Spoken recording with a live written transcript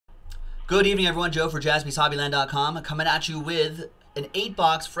Good evening, everyone. Joe for JaspysHobbyland.com coming at you with an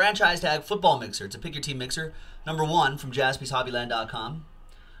 8-box franchise tag football mixer. It's a pick your team mixer, #1 from JaspysHobbyland.com.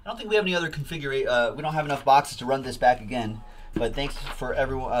 I don't think we have any other configuration. We don't have enough boxes to run this back again, but thanks for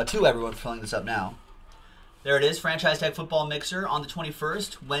everyone to everyone for filling this up now. There it is, franchise tag football mixer on the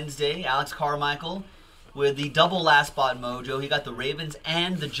 21st, Wednesday. Alex Carmichael with the double last spot mojo. He got the Ravens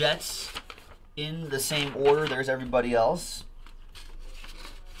and the Jets in the same order. There's everybody else.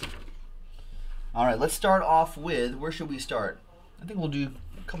 All right, let's start off with, where should we start? I think we'll do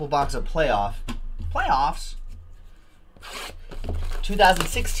a couple boxes of playoffs.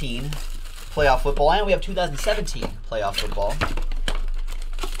 2016 playoff football, and we have 2017 playoff football.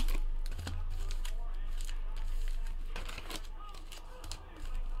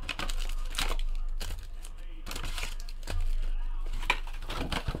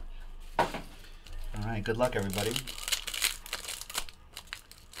 All right, good luck, everybody.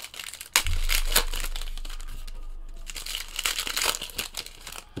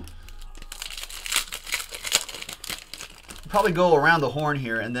 Probably go around the horn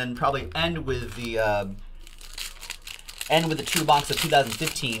here and then probably end with the 2-box of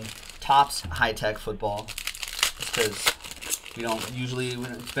 2015 Topps High Tech football, because we don't usually.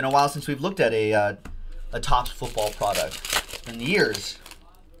 It's been a while since we've looked at a Topps football product. It's been years.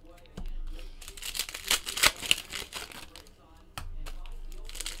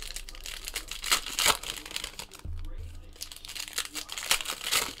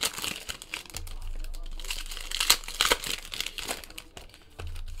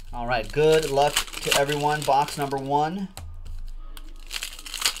 All right, good luck to everyone. Box #1.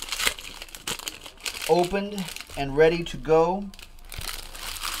 Opened and ready to go.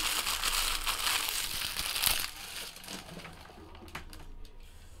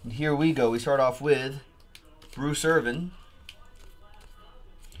 And here we go. We start off with Bruce Irvin.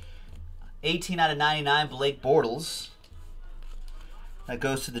 18 out of 99, Blake Bortles. That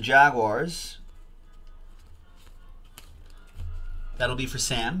goes to the Jaguars. That'll be for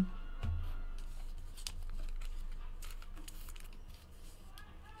Sam.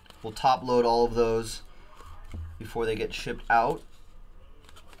 We'll top load all of those before they get shipped out.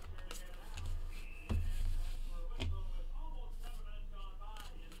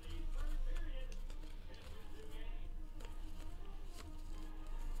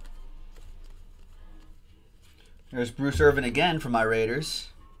 There's Bruce Irvin again for my Raiders.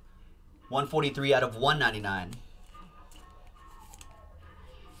 143 out of 199.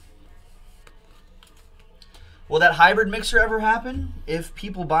 Will that hybrid mixer ever happen? If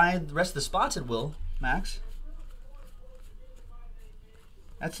people buy the rest of the spots, it will, Max.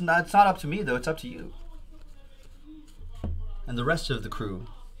 It's not up to me, though. It's up to you. And the rest of the crew.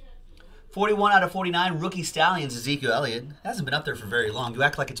 41 out of 49, Rookie Stallions, Ezekiel Elliott. Hasn't been up there for very long. You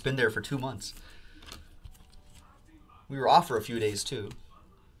act like it's been there for 2 months. We were off for a few days, too.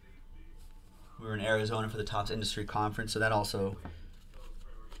 We were in Arizona for the Topps Industry Conference, so that also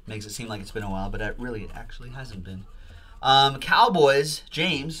makes it seem like it's been a while, but it actually hasn't been. Cowboys,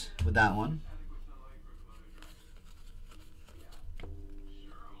 James with that one.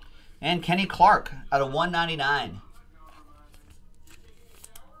 And Kenny Clark out of 199.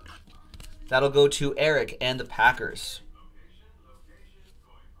 That'll go to Eric and the Packers.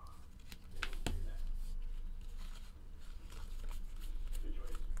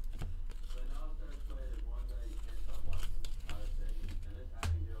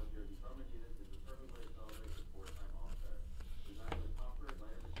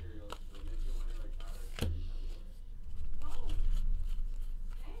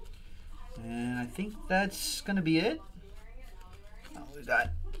 And I think that's going to be it. Oh, we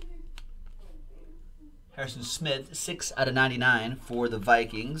got Harrison Smith, 6 out of 99 for the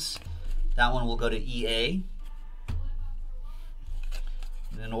Vikings. That one will go to EA.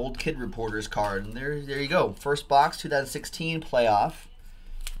 And an old kid reporter's card. And there you go. First box, 2016 playoff.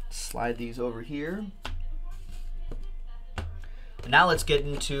 Slide these over here. And now let's get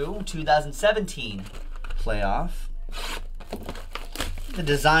into 2017 playoff. The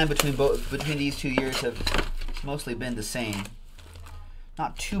design between these 2 years have mostly been the same.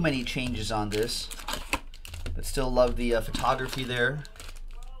 Not too many changes on this, but still love the photography there.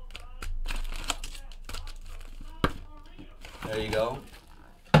 There you go.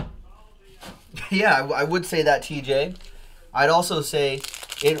 Yeah, I would say that, TJ. I would also say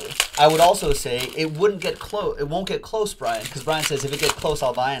it wouldn't get close. It won't get close, Brian, because Brian says if it gets close,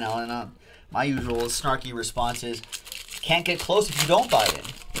 I'll buy it now. And my usual snarky response is, can't get close if you don't buy in.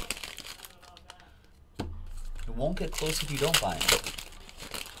 It won't get close if you don't buy in.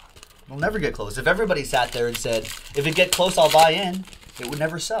 It'll never get close. If everybody sat there and said, if it get close, I'll buy in, it would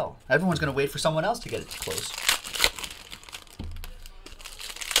never sell. Everyone's going to wait for someone else to get it close.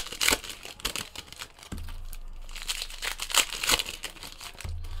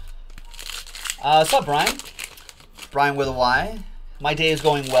 What's up, Brian? Brian with a Y. My day is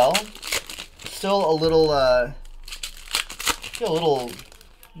going well. Still a little, I don't know,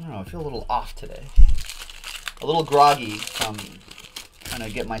 I feel a little off today. A little groggy from trying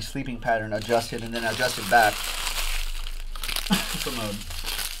to get my sleeping pattern adjusted and then adjusted back from a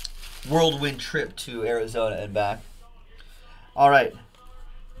whirlwind trip to Arizona and back. All right.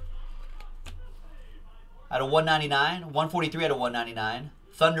 Out of 199, 143 out of 199.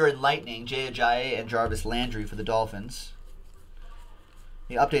 Thunder and Lightning, Jay Ajayi and Jarvis Landry for the Dolphins.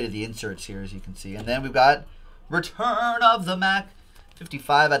 He updated the inserts here, as you can see. And then we've got Return of the Mac,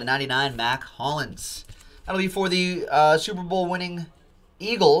 55 out of 99, Mac Hollins. That'll be for the Super Bowl winning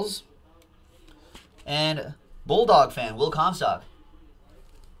Eagles. And Bulldog fan, Will Comstock,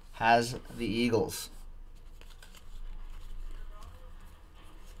 has the Eagles.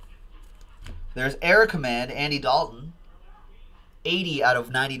 There's Air Command, Andy Dalton, 80 out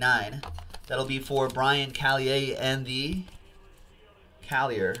of 99. That'll be for Brian Callier and the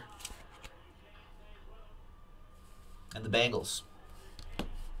Callier and the Bengals.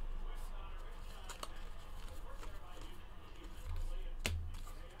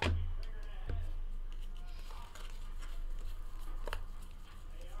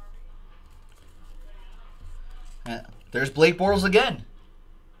 There's Blake Bortles again.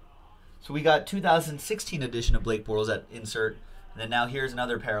 So we got 2016 edition of Blake Bortles at insert. And then now here's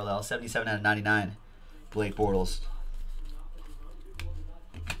another parallel, 77 out of 99, Blake Bortles.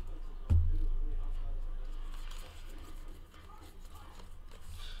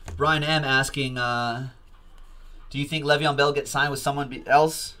 Brian M. asking, do you think Le'Veon Bell gets signed with someone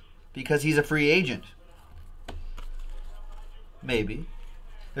else because he's a free agent? Maybe.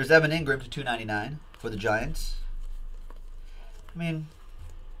 There's Evan Ingram to 299 for the Giants. I mean,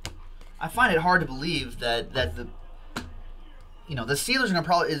 I find it hard to believe that the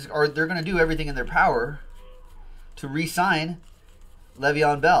Steelers they're gonna do everything in their power to re-sign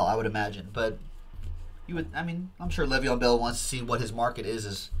Le'Veon Bell, I would imagine. But I'm sure Le'Veon Bell wants to see what his market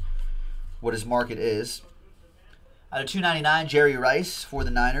is what his market is. Out of 299, Jerry Rice for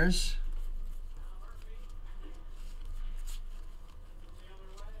the Niners.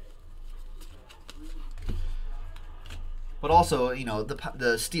 But also,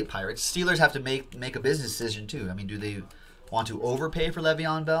 the Steelers have to make a business decision too. I mean, do they want to overpay for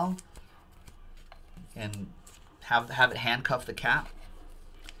Le'Veon Bell and have it handcuff the cap?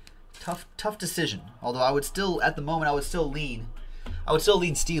 Tough decision. Although I would still lean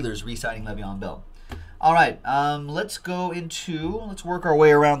Steelers re-signing Le'Veon Bell. All right, let's work our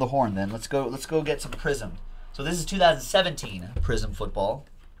way around the horn then. Let's go get some Prism. So this is 2017 Prism football.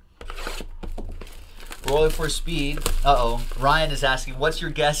 Rolling for speed. Ryan is asking, what's your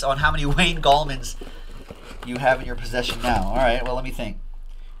guess on how many Wayne Gallmans you have in your possession now? All right, well, let me think.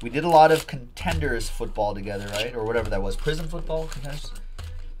 We did a lot of Contenders football together, right? Or whatever that was. Prism football? Contenders?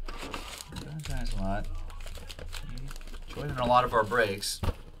 That's a lot. Joining a lot of our breaks.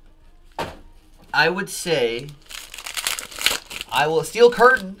 I would say Steel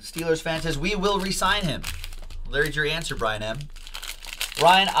Curtain, Steelers fan says, we will re-sign him. There's your answer, Brian M.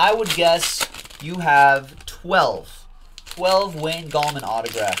 Ryan, I would guess you have 12 Wayne Gallman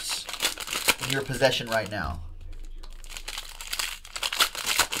autographs in your possession right now.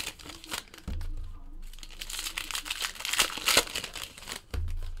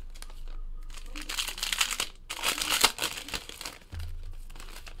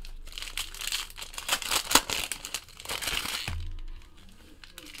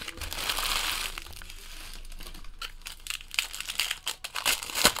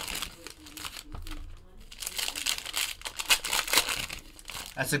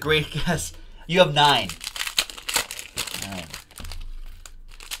 That's a great guess. You have 9. All right.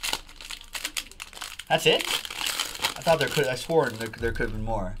 That's it? I swore there could have been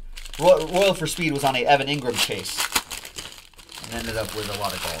more. Royal for Speed was on a Evan Ingram chase and ended up with a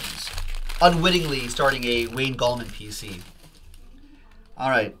lot of Gallmans. Unwittingly starting a Wayne Gallman PC.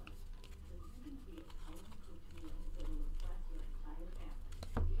 All right.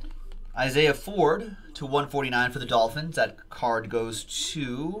 Isaiah Ford to 149 for the Dolphins. That card goes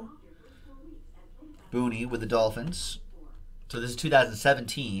to Booney with the Dolphins. So this is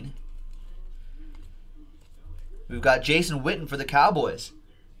 2017. We've got Jason Witten for the Cowboys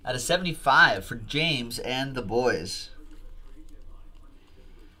at a 75 for James and the boys.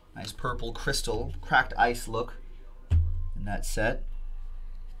 Nice purple crystal, cracked ice look in that set.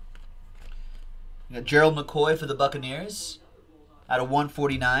 We got Gerald McCoy for the Buccaneers Out of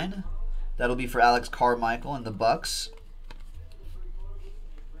 149. That'll be for Alex Carmichael and the Bucks.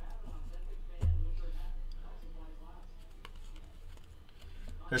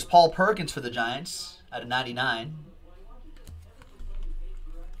 There's Paul Perkins for the Giants out of 99.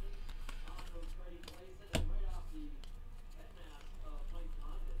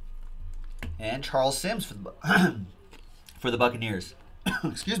 And Charles Sims for the for the Buccaneers.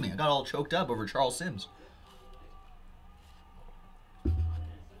 Excuse me, I got all choked up over Charles Sims.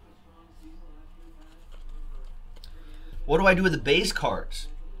 What do I do with the base cards?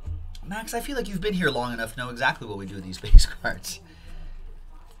 Max, I feel like you've been here long enough to know exactly what we do with these base cards.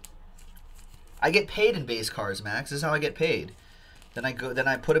 I get paid in base cards, Max. This is how I get paid. Then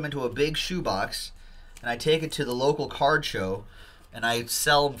I put them into a big shoebox, and I take it to the local card show, and I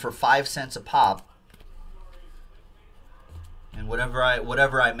sell them for 5 cents a pop. And whatever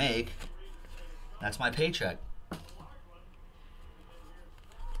I make, that's my paycheck.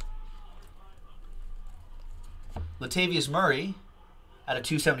 Latavius Murray at a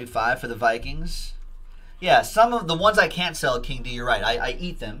 275 for the Vikings. Yeah, some of the ones I can't sell, King D, you're right. I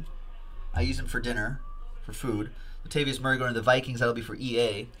eat them. I use them for dinner, for food. Latavius Murray going to the Vikings, that'll be for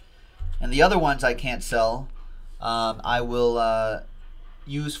EA. And the other ones I can't sell, I will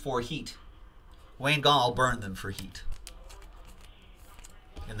use for heat. Wayne Gall, I'll burn them for heat.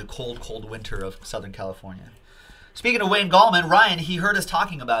 In the cold, cold winter of Southern California. Speaking of Wayne Gallman, Ryan, he heard us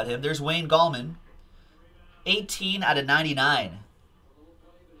talking about him. There's Wayne Gallman. 18 out of 99.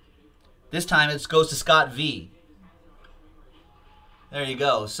 This time it goes to Scott V. There you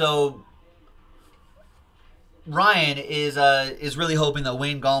go. So Ryan is really hoping that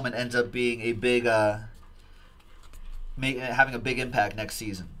Wayne Gallman ends up being a big, having a big impact next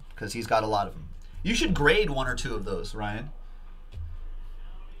season because he's got a lot of them. You should grade 1 or 2 of those, Ryan.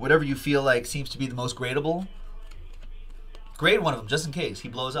 Whatever you feel like seems to be the most gradable, grade 1 of them just in case he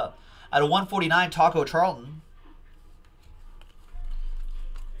blows up. Out of 149, Taco Charlton.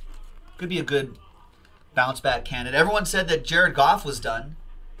 Could be a good bounce back candidate. Everyone said that Jared Goff was done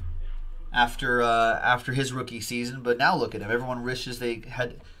after his rookie season, but now look at him. Everyone wishes they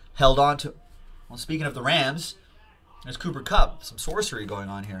had held on to. Well, speaking of the Rams, there's Cooper Kupp. Some sorcery going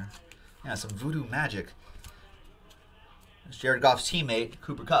on here. Yeah, some voodoo magic. There's Jared Goff's teammate,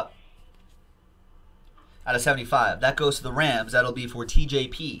 Cooper Kupp. Out of 75. That goes to the Rams. That'll be for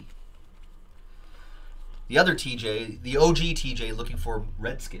TJP. The other TJ, the OG TJ, looking for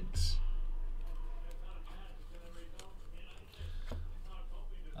Redskins.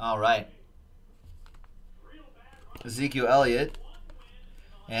 All right. Ezekiel Elliott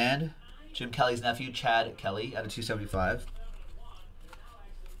and Jim Kelly's nephew, Chad Kelly, out of 275.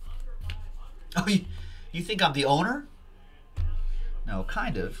 Oh, you think I'm the owner? No,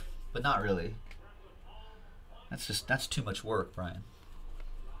 kind of, but not really. That's too much work, Brian.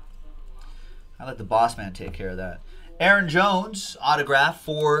 I let the boss man take care of that. Aaron Jones, autograph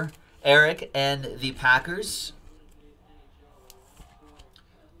for Eric and the Packers.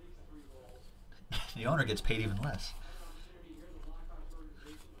 The owner gets paid even less.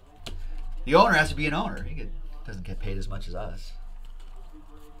 The owner has to be an owner. He doesn't get paid as much as us.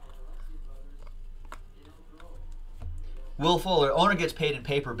 Will Fuller, owner gets paid in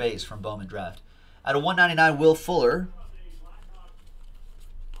paper base from Bowman Draft. Out of 199, Will Fuller.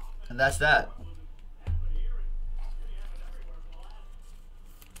 And that's that.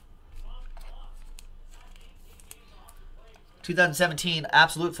 (2017)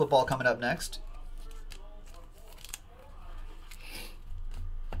 Absolute Football coming up next.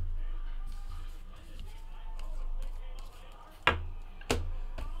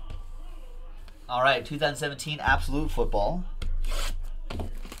 All right, 2017 Absolute Football.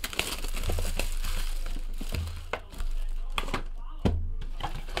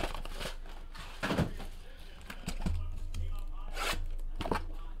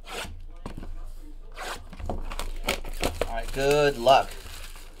 All right, good luck.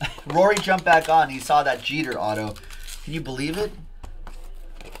 Rory jumped back on. He saw that Jeter auto. Can you believe it?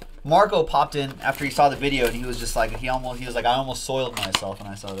 Marco popped in after he saw the video, and he was just like, he was like, I almost soiled myself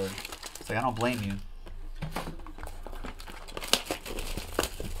when I saw that. It's like, I don't blame you.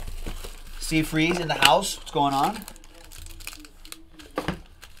 Steve Freeze in the house. What's going on?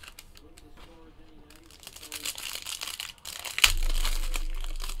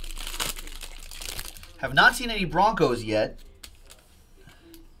 Have not seen any Broncos yet.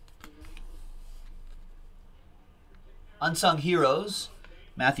 Unsung Heroes.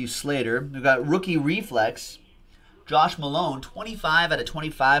 Matthew Slater. We've got Rookie Reflex. Josh Malone, 25 out of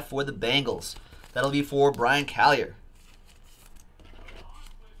 25 for the Bengals. That'll be for Brian Callier.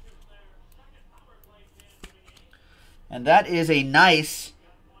 And that is a nice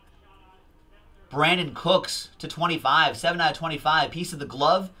Brandon Cooks to 25. 7 out of 25. Piece of the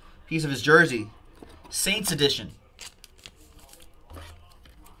glove, piece of his jersey. Saints edition.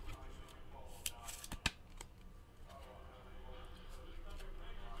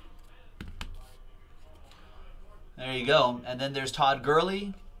 There you go. And then there's Todd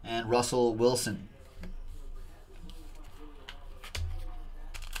Gurley and Russell Wilson.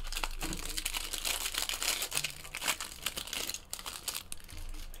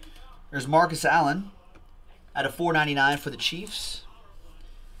 There's Marcus Allen at a $4.99 for the Chiefs.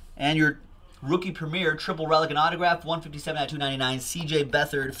 And your rookie premier, triple relic and autograph, 157 out of 299. CJ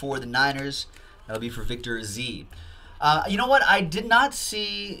Beathard for the Niners. That'll be for Victor Z. You know what? I did not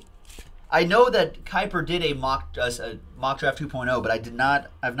see. I know that Kuiper did a mock draft 2.0,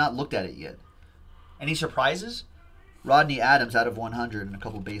 but I've not looked at it yet. Any surprises? Rodney Adams out of 100 and a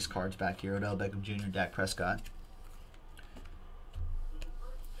couple base cards back here. Odell Beckham Jr., Dak Prescott.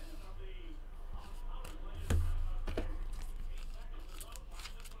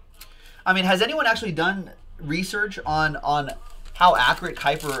 I mean, has anyone actually done research on how accurate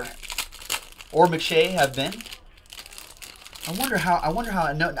Kuiper or McShay have been? I wonder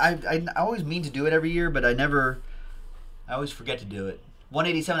how. No, I always mean to do it every year, but I always forget to do it.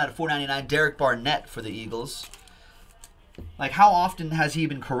 187 out of 499. Derek Barnett for the Eagles. Like, how often has he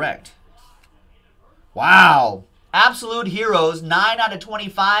been correct? Wow. Absolute heroes. 9 out of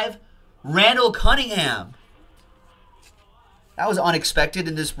 25. Randall Cunningham. That was unexpected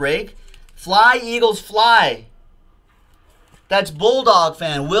in this break. Fly, Eagles, fly. That's Bulldog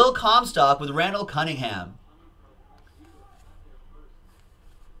fan Will Comstock with Randall Cunningham.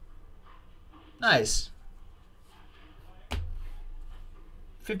 Nice.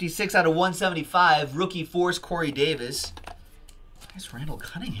 56 out of 175. Rookie force, Corey Davis. Nice Randall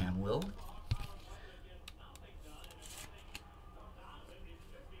Cunningham, Will.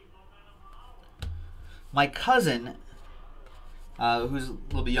 My cousin, who's a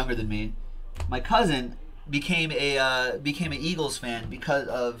little bit younger than me, my cousin became an Eagles fan because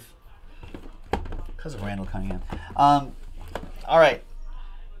of Randall Cunningham. All right.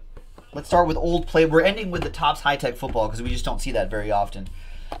 Let's start with old play. We're ending with the Topps High Tech Football because we just don't see that very often.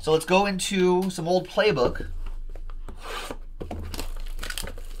 So let's go into some old playbook.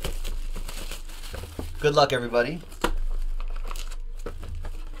 Good luck, everybody.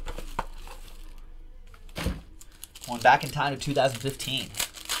 Going back in time to 2015.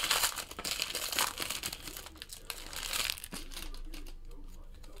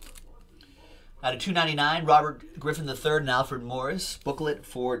 Out of 299, Robert Griffin III and Alfred Morris. Booklet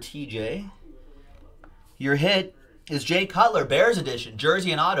for TJ. Your hit is Jay Cutler, Bears edition,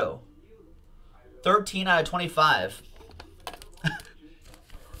 jersey and auto. 13 out of 25.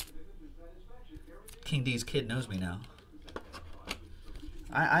 King D's kid knows me now.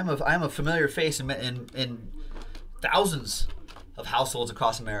 I'm a familiar face in thousands of households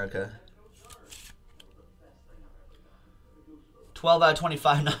across America. 12 out of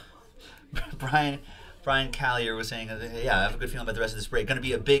 25. Brian Callier was saying, yeah, I have a good feeling about the rest of this break.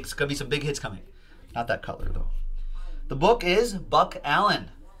 It's gonna be some big hits coming. Not that color though. The book is Buck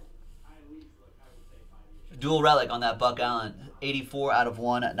Allen. Dual relic on that Buck Allen. 84 out of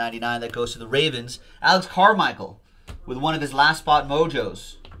 199. That goes to the Ravens. Alex Carmichael with one of his last spot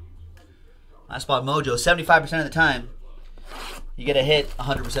mojos. Last spot mojo. 75% of the time, you get a hit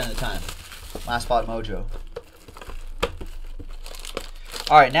 100% of the time. Last spot mojo.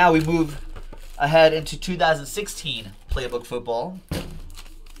 All right, now we move ahead into 2016 playbook football.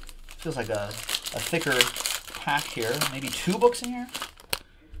 Feels like a thicker pack here. Maybe 2 books in here.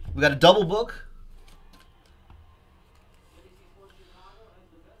 We got a double book.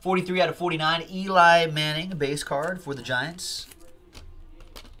 43 out of 49. Eli Manning, base card for the Giants.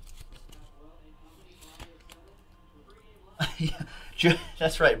 Yeah,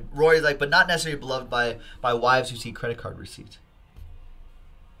 that's right. Rory's like, but not necessarily beloved by wives who see credit card receipts.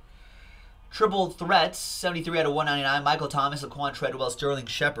 Triple threats, 73 out of 199. Michael Thomas, Laquan Treadwell, Sterling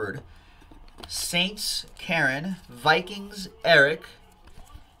Shepard. Saints, Karen. Vikings, Eric.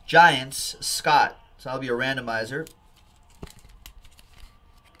 Giants, Scott. So that'll be a randomizer.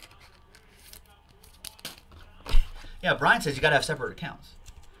 Yeah, Brian says you got to have separate accounts.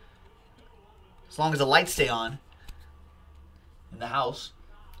 As long as the lights stay on in the house.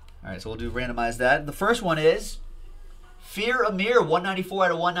 All right, so we'll do randomize that. The first one is Fear Amir, 194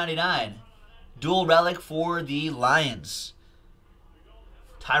 out of 199. Dual relic for the Lions.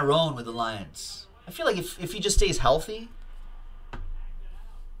 Tyrone with the Lions. I feel like if he just stays healthy.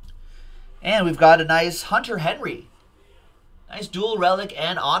 And we've got a nice Hunter Henry. Nice dual relic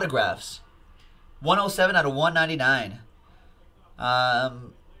and autographs. 107 out of 199.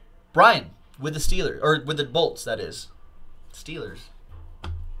 Brian with the Steelers, or with the Bolts, that is. Steelers.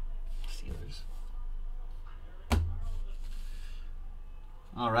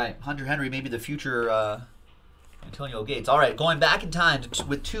 All right, Hunter Henry, maybe the future Antonio Gates. All right, going back in time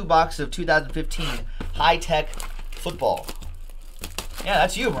with 2 boxes of 2015 high-tech football. Yeah,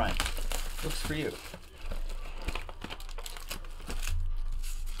 that's you, Brian. Looks for you.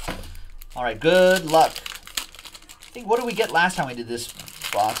 All right, good luck. I think, what did we get last time we did this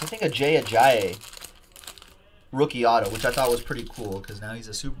box? I think a Jay Ajayi rookie auto, which I thought was pretty cool because now he's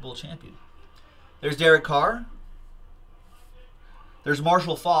a Super Bowl champion. There's Derek Carr. There's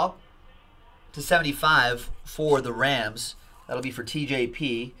Marshall Faulk /75 for the Rams. That'll be for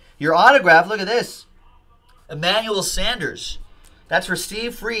TJP. Your autograph, look at this. Emmanuel Sanders. That's for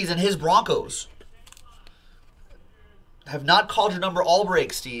Steve Freeze and his Broncos. Have not called your number all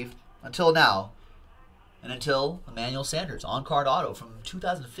break, Steve, until now. And until Emmanuel Sanders. On-card auto from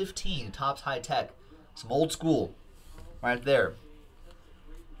 2015. Topps High Tech. Some old school. Right there.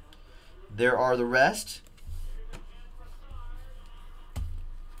 There are the rest.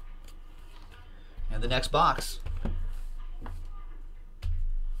 And the next box.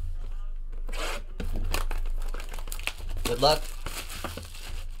 Good luck.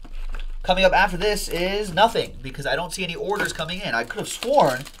 Coming up after this is nothing, because I don't see any orders coming in. I could have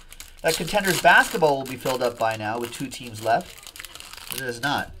sworn that Contenders Basketball will be filled up by now with 2 teams left. But it is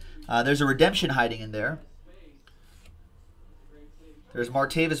not. There's a redemption hiding in there. There's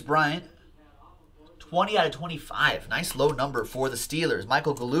Martavis Bryant. 20 out of 25. Nice low number for the Steelers.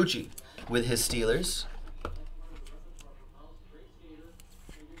 Michael Gallucci with his Steelers.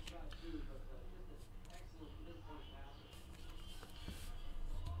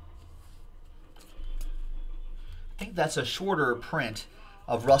 I think that's a shorter print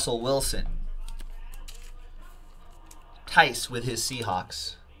of Russell Wilson. Tice with his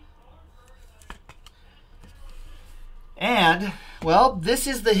Seahawks. And, well, this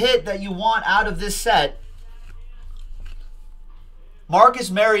is the hit that you want out of this set. Marcus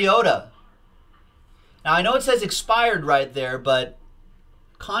Mariota. Now, I know it says expired right there, but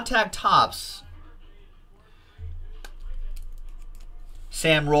contact Topps.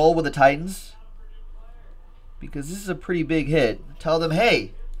 Sam Roll with the Titans. Because this is a pretty big hit. Tell them,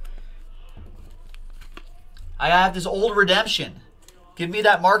 hey, I have this old redemption. Give me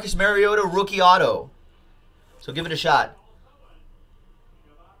that Marcus Mariota rookie auto. So give it a shot.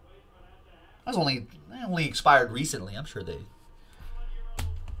 That was only expired recently. I'm sure they...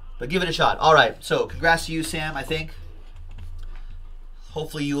 But give it a shot. All right. So congrats to you, Sam, I think.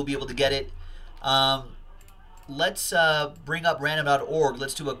 Hopefully you will be able to get it. Let's bring up random.org.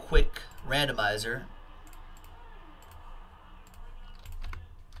 Let's do a quick randomizer.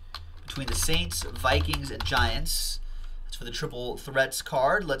 Between the Saints, Vikings, and Giants. That's for the triple threats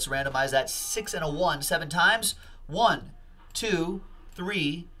card. Let's randomize that 6 and a 1 7 times. 1, 2,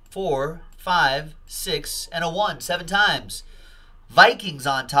 3, 4, 5, 6, and a 1 7 times. Vikings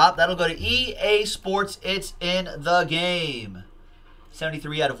on top. That'll go to EA Sports. It's in the game.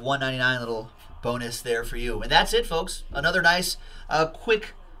 73 out of 199. Little bonus there for you. And that's it, folks. Another nice,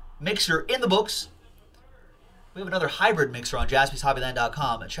 quick mixer in the books. We have another hybrid mixer on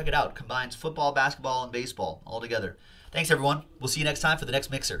JaspysHobbyland.com. Check it out. Combines football, basketball, and baseball all together. Thanks, everyone. We'll see you next time for the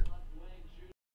next mixer.